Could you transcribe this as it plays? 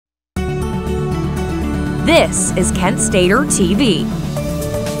This is Kent Stater TV.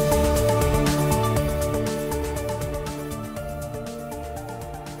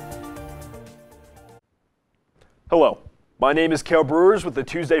 Hello, my name is Cale Breuers with the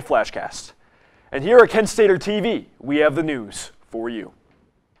Tuesday Flashcast. And here at Kent Stater TV, we have the news for you.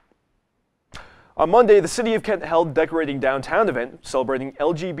 On Monday, the City of Kent held Decorating Downtown event celebrating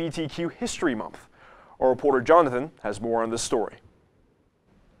LGBTQ History Month. Our reporter Jonathan has more on this story.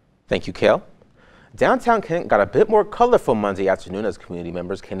 Thank you, Cale. Downtown Kent got a bit more colorful Monday afternoon as community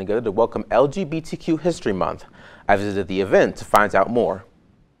members came together to welcome LGBTQ History Month. I visited the event to find out more.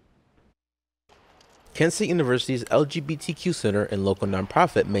 Kent State University's LGBTQ Center and local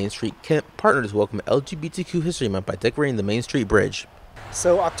nonprofit Main Street Kent partnered to welcome LGBTQ History Month by decorating the Main Street Bridge.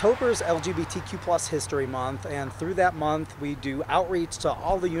 So October's LGBTQ+ History Month, and through that month we do outreach to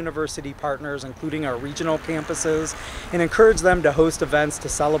all the university partners, including our regional campuses, and encourage them to host events to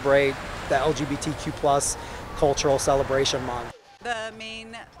celebrate the LGBTQ+ Cultural Celebration Month. The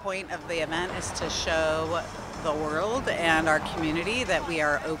main point of the event is to show the world and our community that we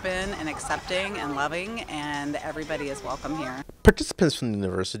are open and accepting and loving, and everybody is welcome here. Participants from the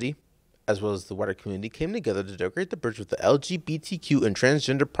university, as well as the wider community, came together to decorate the bridge with the LGBTQ and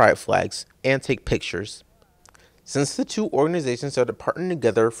transgender pride flags and take pictures. Since the two organizations started partnering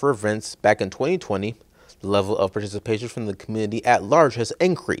together for events back in 2020, the level of participation from the community at large has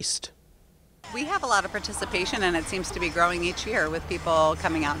increased. We have a lot of participation, and it seems to be growing each year with people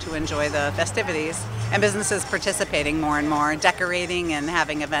coming out to enjoy the festivities and businesses participating more and more, decorating and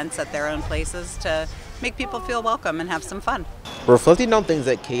having events at their own places to make people feel welcome and have some fun. Reflecting on things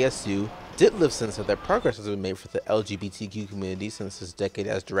at KSU, did Lifson said that progress has been made for the LGBTQ community since his decade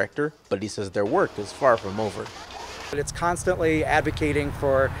as director, but he says their work is far from over. It's constantly advocating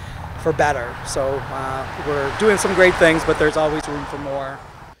for better, so we're doing some great things, but there's always room for more.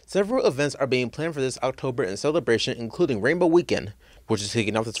 Several events are being planned for this October in celebration, including Rainbow Weekend, which is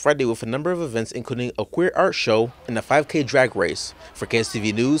kicking off this Friday with a number of events, including a queer art show and a 5K drag race. For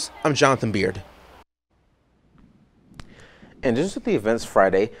KSTV News, I'm Jonathan Beard. In addition to the events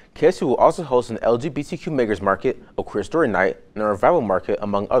Friday, KSU will also host an LGBTQ Makers Market, a Queer Story Night, and a Revival Market,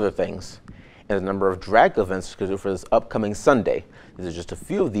 among other things. And a number of drag events scheduled for this upcoming Sunday. These are just a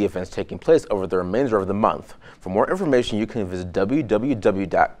few of the events taking place over the remainder of the month. For more information, you can visit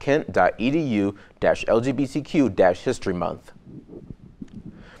www.kent.edu/LGBTQ-History Month.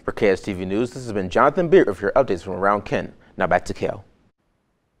 For KSTV News, this has been Jonathan Beard with your updates from around Kent. Now back to Cale.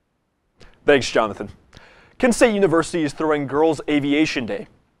 Thanks, Jonathan. Kent State University is throwing Girls Aviation Day.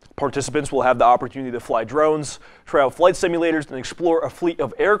 Participants will have the opportunity to fly drones, try out flight simulators, and explore a fleet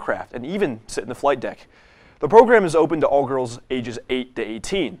of aircraft, and even sit in the flight deck. The program is open to all girls ages 8 to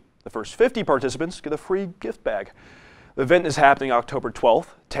 18. The first 50 participants get a free gift bag. The event is happening October 12th,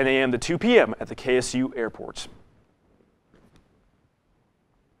 10 a.m. to 2 p.m. at the KSU airport.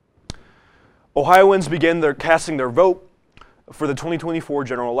 Ohioans begin casting their vote for the 2024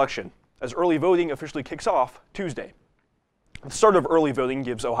 general election, as early voting officially kicks off Tuesday. The start of early voting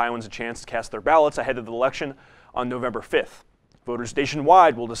gives Ohioans a chance to cast their ballots ahead of the election on November 5th. Voters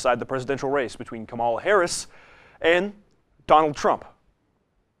nationwide will decide the presidential race between Kamala Harris and Donald Trump.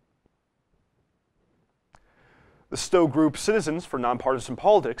 The Stowe Group Citizens for Nonpartisan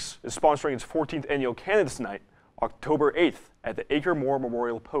Politics is sponsoring its 14th annual Candidates Night, October 8th, at the Acre Moore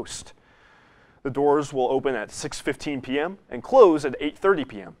Memorial Post. The doors will open at 6:15 p.m. and close at 8:30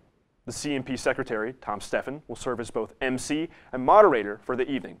 p.m. The CNP Secretary, Tom Steffen, will serve as both MC and moderator for the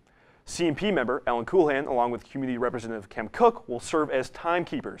evening. CNP member Ellen Coolhan, along with Community Representative Cam Cook, will serve as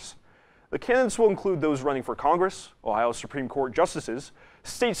timekeepers. The candidates will include those running for Congress, Ohio Supreme Court justices,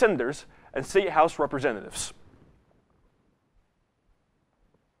 state senators, and state House representatives.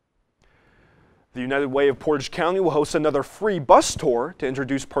 The United Way of Portage County will host another free bus tour to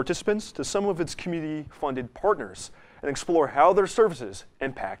introduce participants to some of its community-funded partners and explore how their services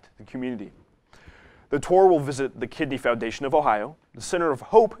impact the community. The tour will visit the Kidney Foundation of Ohio, the Center of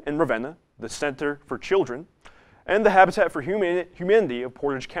Hope in Ravenna, the Center for Children, and the Habitat for Humanity of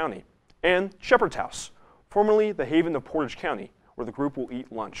Portage County, and Shepherd's House, formerly the Haven of Portage County, where the group will eat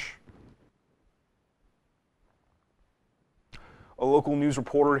lunch. A local news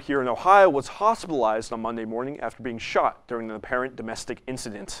reporter here in Ohio was hospitalized on Monday morning after being shot during an apparent domestic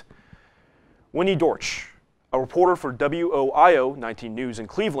incident. Winnie Dortch, a reporter for WOIO 19 News in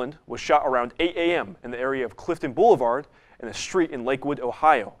Cleveland, was shot around 8 a.m. in the area of Clifton Boulevard and a street in Lakewood,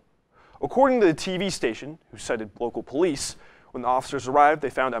 Ohio. According to the TV station, who cited local police, when the officers arrived,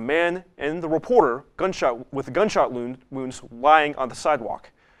 they found a man and the reporter with gunshot wounds lying on the sidewalk.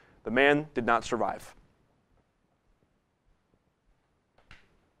 The man did not survive.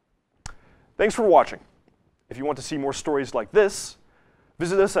 Thanks for watching. If you want to see more stories like this,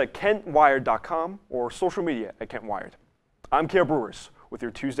 visit us at kentwired.com or social media at kentwired. I'm Cale Breuers with your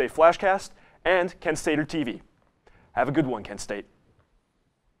Tuesday Flashcast and Kent Stater TV. Have a good one, Kent State.